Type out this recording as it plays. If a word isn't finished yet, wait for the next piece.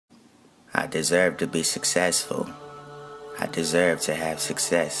I deserve to be successful. I deserve to have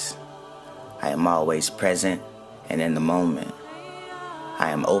success. I am always present and in the moment.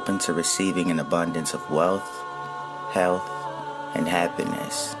 I am open to receiving an abundance of wealth, health, and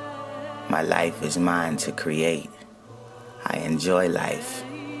happiness. My life is mine to create. I enjoy life.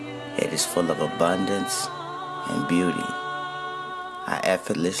 It is full of abundance and beauty. I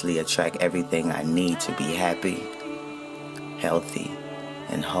effortlessly attract everything I need to be happy, healthy,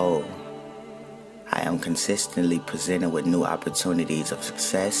 and whole. I am consistently presented with new opportunities of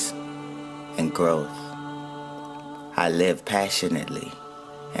success and growth. I live passionately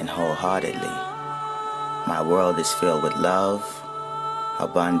and wholeheartedly. My world is filled with love,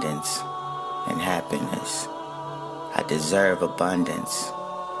 abundance, and happiness. I deserve abundance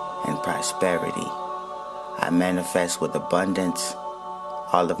and prosperity. I manifest with abundance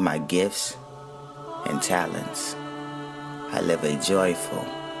all of my gifts and talents. I live a joyful,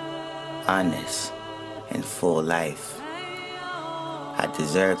 honest, and full life. I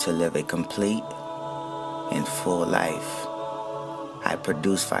deserve to live a complete and full life. I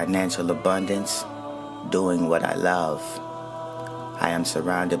produce financial abundance doing what I love. I am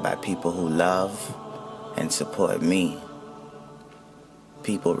surrounded by people who love and support me.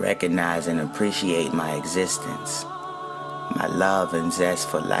 People recognize and appreciate my existence. My love and zest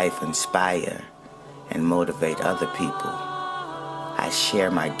for life inspire and motivate other people. I share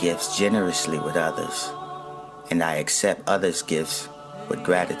my gifts generously with others, and I accept others' gifts with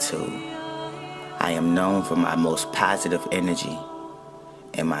gratitude. I am known for my most positive energy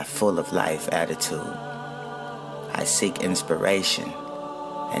and my full of life attitude. I seek inspiration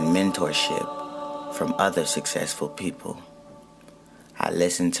and mentorship from other successful people. I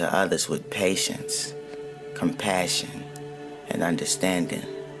listen to others with patience, compassion, and understanding.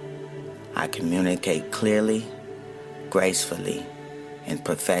 I communicate clearly, gracefully, and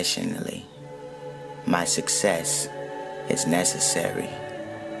professionally. My success is necessary.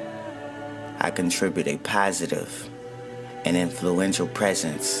 I contribute a positive and influential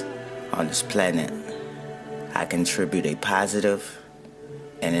presence on this planet. I contribute a positive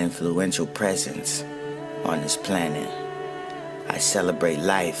and influential presence on this planet. I celebrate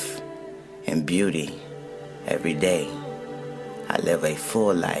life and beauty every day. I live a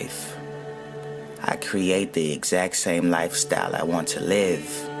full life. I create the exact same lifestyle I want to live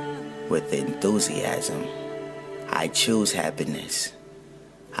with enthusiasm. I choose happiness.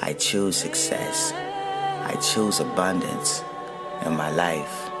 I choose success. I choose abundance in my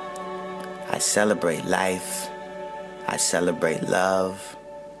life. I celebrate life. I celebrate love.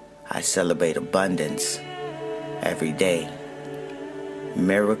 I celebrate abundance every day.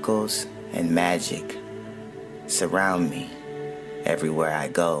 Miracles and magic surround me everywhere I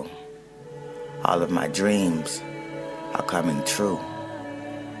go. All of my dreams are coming true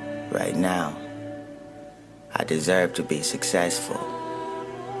right now. I deserve to be successful.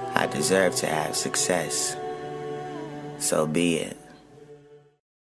 I deserve to have success. So be it.